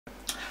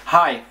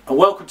Hi and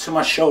welcome to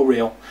my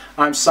showreel.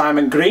 I'm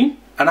Simon Green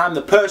and I'm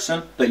the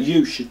person that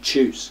you should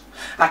choose.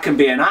 I can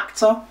be an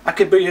actor, I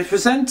can be a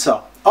presenter.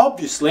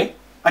 Obviously,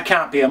 I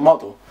can't be a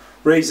model.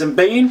 Reason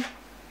being,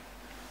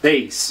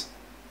 these.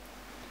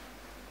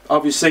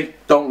 Obviously,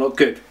 don't look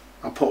good.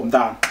 I'll put them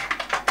down.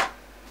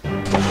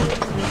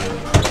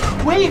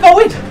 Where are you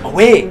going?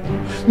 Away.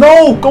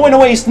 No, going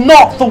away is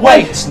not the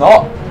way. It's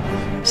not.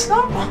 It's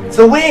not.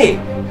 The way.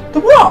 The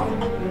what?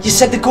 You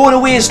said the going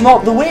away is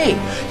not the way.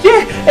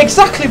 Yeah,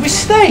 exactly, we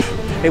stay.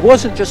 It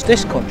wasn't just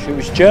this country, it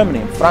was Germany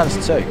and France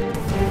too.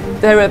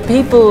 There are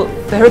people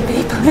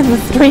in the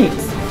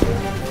streets.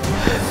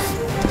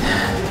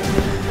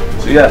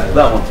 So yeah,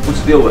 that one. What's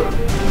the deal with it?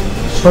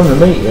 It's from the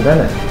meeting, isn't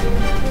it?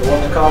 The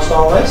one that cost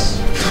all this?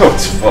 Oh,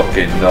 it's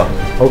fucking not.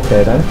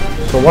 Okay then.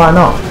 So why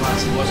not?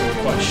 It wasn't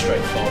quite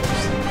straightforward.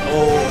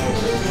 Oh,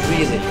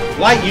 really?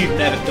 Like you've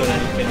never done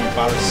anything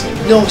embarrassing.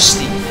 No,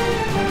 Steve.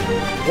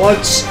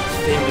 Once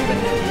thing we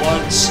went there.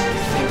 Once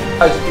thing.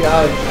 How's it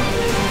behind?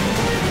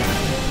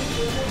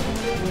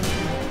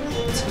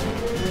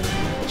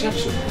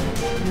 Jackson?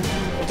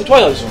 Of the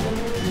Twilight Zone? Oh,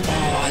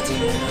 I don't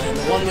know, man.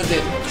 The one with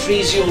the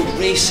crazy old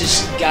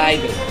racist guy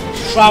that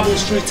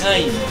travels through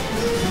time.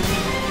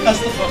 That's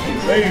the fucking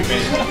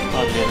movie.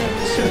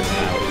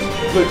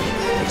 Look,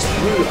 it's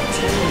blue, I'm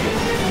telling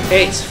you.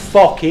 It's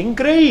fucking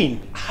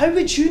green. How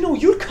would you know?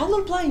 You're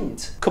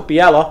colourblind. Could be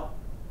yellow.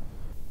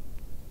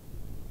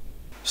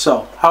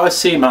 So, how I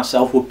see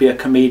myself would be a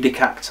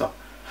comedic actor.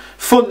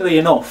 Funnily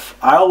enough,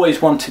 I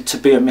always wanted to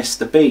be a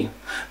Mr. Bean.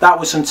 That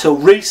was until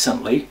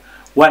recently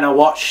when I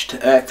watched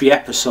every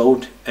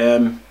episode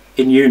in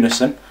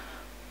unison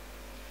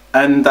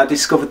and I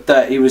discovered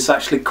that he was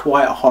actually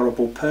quite a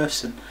horrible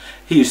person.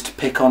 He used to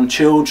pick on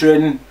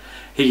children,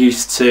 he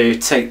used to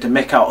take the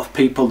mick out of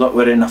people that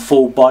were in a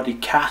full body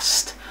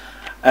cast,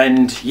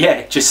 and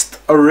yeah, just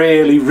a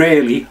really,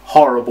 really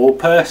horrible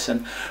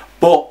person.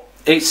 But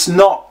it's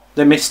not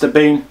the Mr.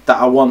 Bean that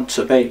I want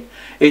to be.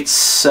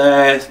 It's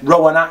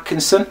Rowan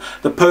Atkinson.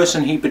 The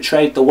person he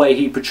portrayed, the way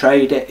he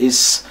portrayed it,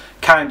 is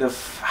kind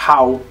of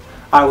how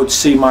I would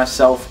see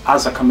myself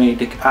as a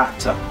comedic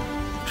actor.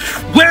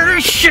 Where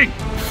is she?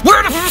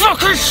 Where the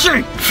fuck is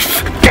she?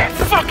 Get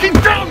fucking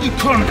down, you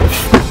cunt!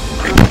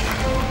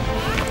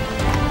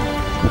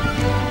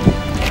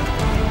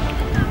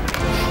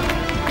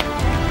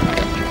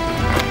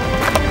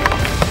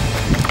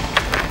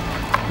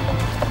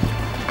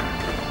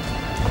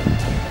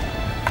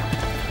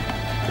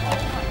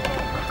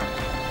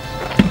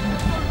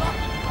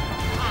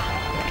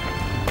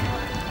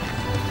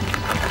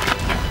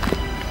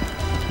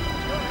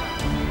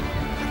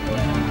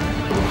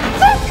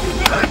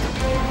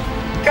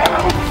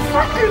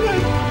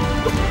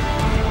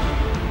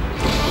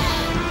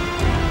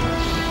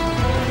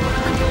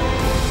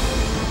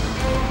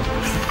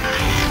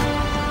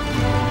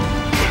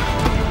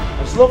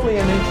 As lovely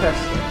and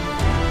interesting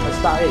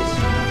as that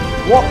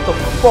is, what the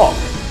fuck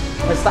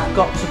has that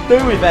got to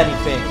do with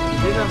anything?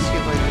 He did ask you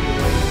about the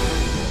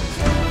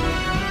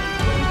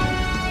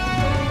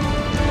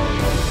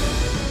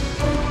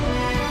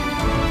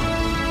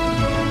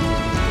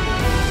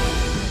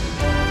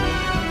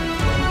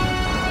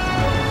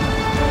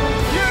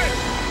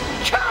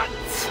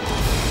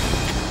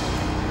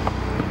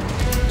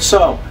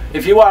So,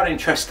 if you are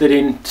interested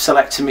in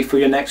selecting me for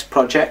your next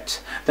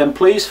project, then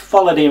please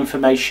follow the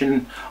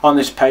information on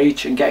this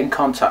page and get in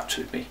contact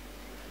with me.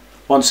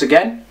 Once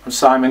again, I'm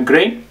Simon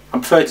Green,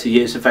 I'm 30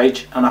 years of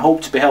age and I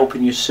hope to be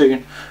helping you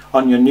soon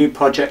on your new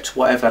project,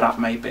 whatever that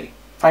may be.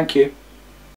 Thank you.